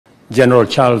General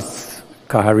Charles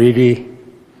Kahariri,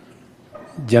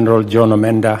 General John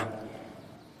Omenda,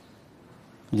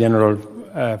 General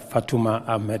Fatuma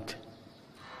Ahmed,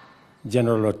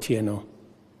 General Otieno,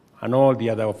 and all the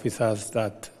other officers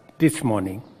that this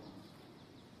morning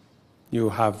you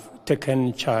have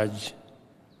taken charge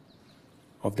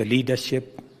of the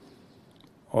leadership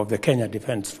of the Kenya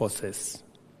Defence Forces.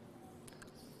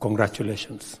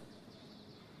 Congratulations.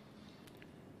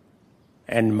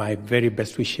 And my very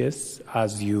best wishes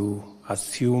as you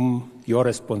assume your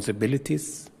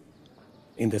responsibilities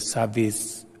in the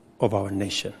service of our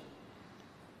nation.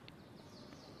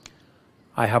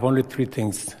 I have only three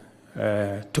things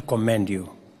to commend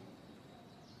you.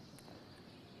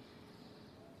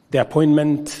 The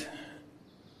appointment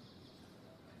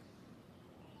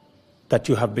that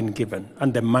you have been given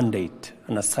and the mandate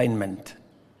and assignment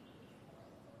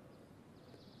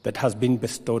that has been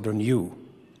bestowed on you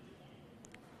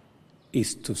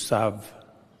is to serve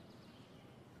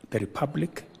the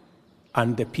Republic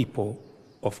and the people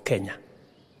of Kenya.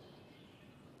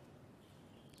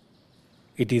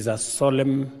 It is a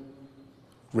solemn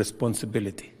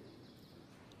responsibility.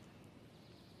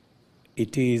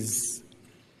 It is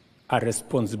a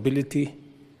responsibility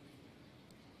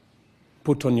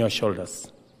put on your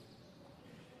shoulders.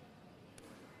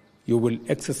 You will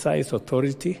exercise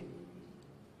authority,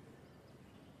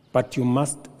 but you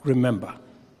must remember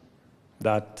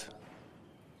that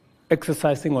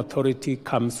exercising authority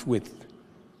comes with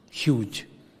huge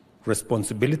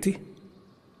responsibility,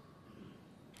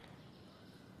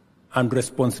 and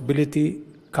responsibility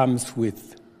comes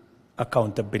with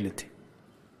accountability.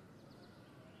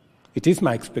 It is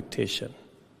my expectation,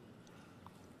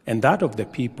 and that of the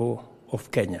people of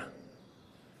Kenya,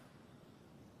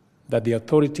 that the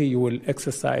authority you will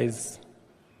exercise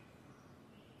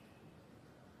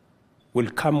will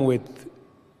come with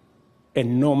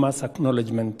enormous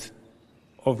acknowledgement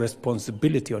of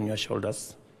responsibility on your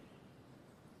shoulders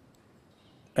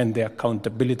and the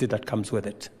accountability that comes with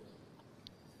it.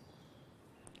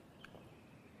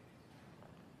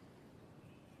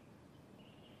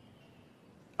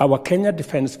 Our Kenya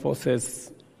Defence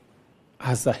Forces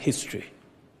has a history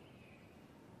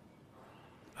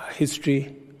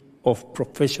of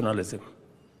professionalism,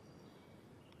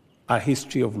 a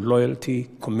history of loyalty,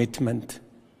 commitment,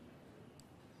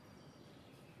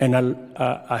 and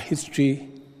a history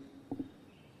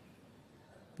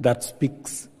that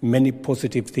speaks many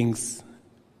positive things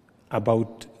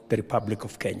about the Republic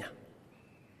of Kenya.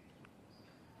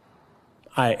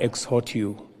 I exhort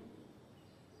you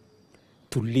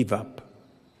to live up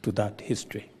to that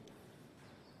history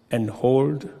and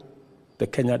hold the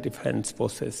Kenya Defence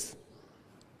Forces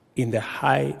in the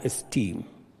high esteem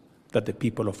that the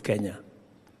people of Kenya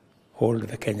hold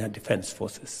the Kenya Defence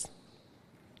Forces.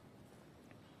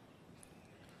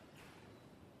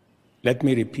 Let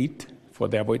me repeat, for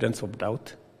the avoidance of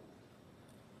doubt,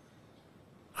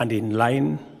 and in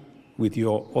line with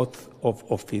your oath of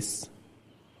office,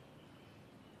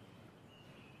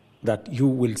 that you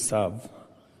will serve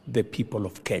the people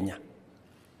of Kenya.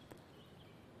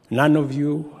 None of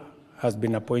you has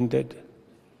been appointed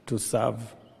to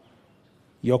serve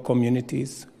your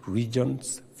communities,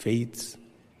 regions, faiths,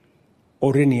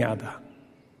 or any other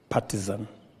partisan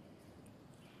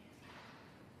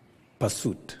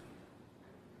pursuit.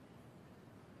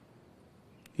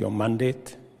 Your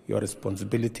mandate, your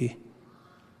responsibility,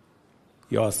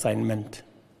 your assignment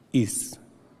is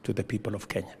to the people of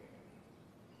Kenya.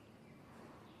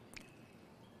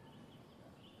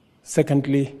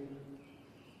 Secondly,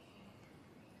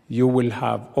 you will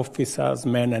have officers,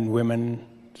 men and women,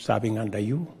 serving under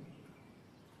you.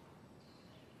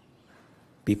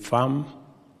 Be firm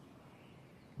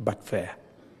but fair,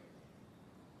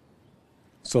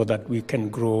 so that we can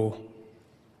grow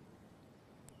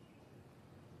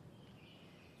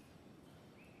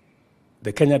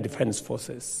the Kenya Defence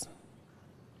Forces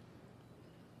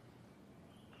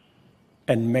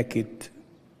and make it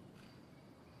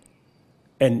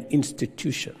an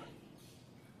institution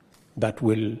that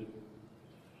will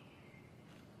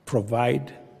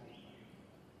provide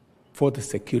for the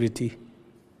security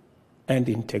and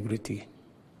integrity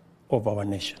of our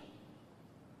nation.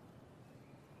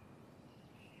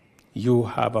 You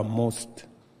have a most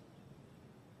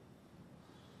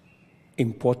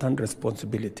important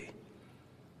responsibility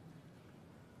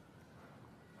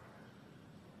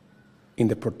in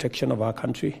the protection of our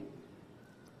country,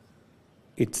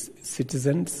 its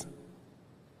citizens,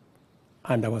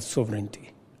 and our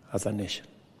sovereignty as a nation.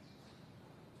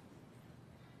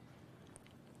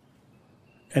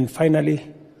 And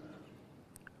finally,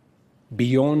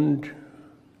 beyond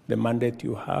the mandate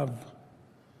you have,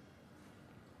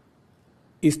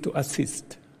 is to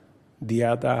assist the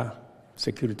other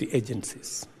security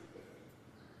agencies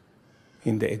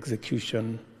in the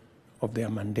execution of their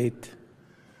mandate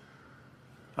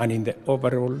and in the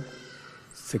overall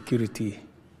security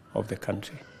of the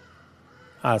country,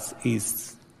 as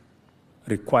is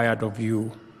required of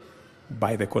you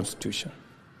by the Constitution.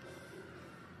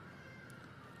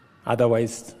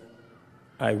 Otherwise,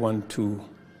 I want to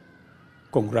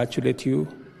congratulate you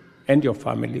and your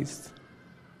families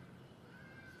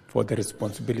for the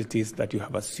responsibilities that you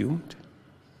have assumed.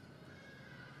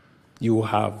 You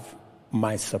have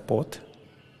my support,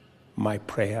 my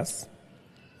prayers,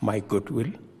 my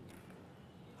goodwill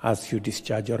as you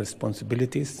discharge your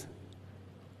responsibilities.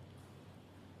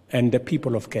 And the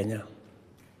people of Kenya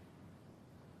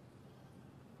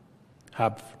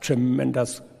have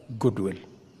tremendous goodwill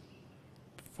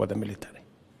for the military.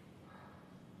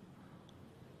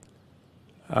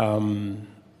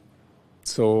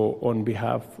 So on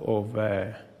behalf of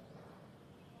the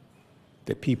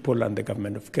people and the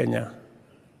government of Kenya,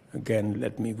 again,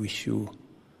 let me wish you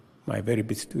my very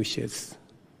best wishes,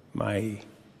 my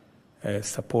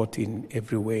support in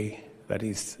every way that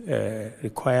is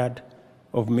required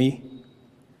of me,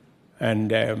 and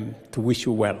to wish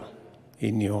you well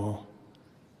in your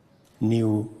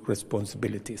new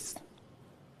responsibilities.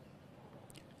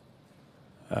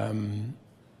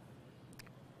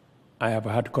 I have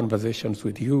had conversations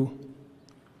with you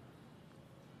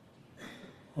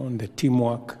on the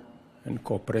teamwork and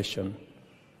cooperation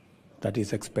that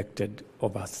is expected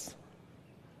of us.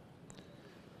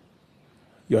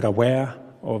 You're aware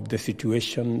of the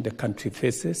situation the country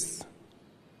faces.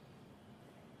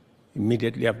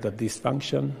 Immediately after this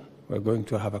function, we're going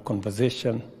to have a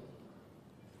conversation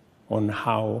on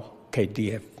how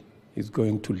KDF is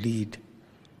going to lead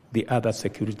the other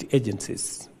security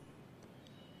agencies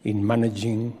in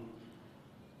managing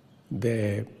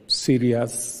the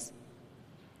serious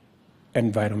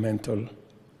environmental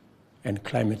and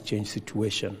climate change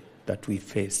situation that we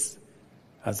face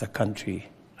as a country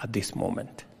at this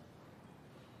moment.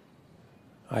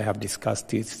 I have discussed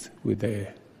this with the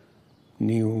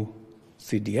new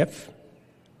CDF,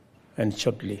 and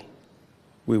shortly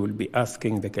we will be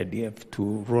asking the KDF to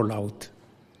roll out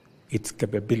its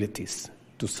capabilities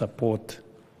to support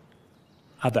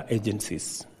other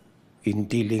agencies in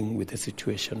dealing with the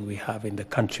situation we have in the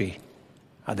country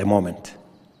at the moment.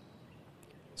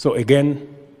 So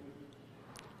again,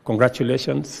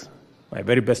 congratulations, my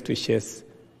very best wishes.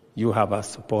 You have our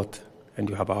support and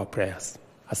you have our prayers.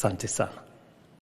 Asante sana.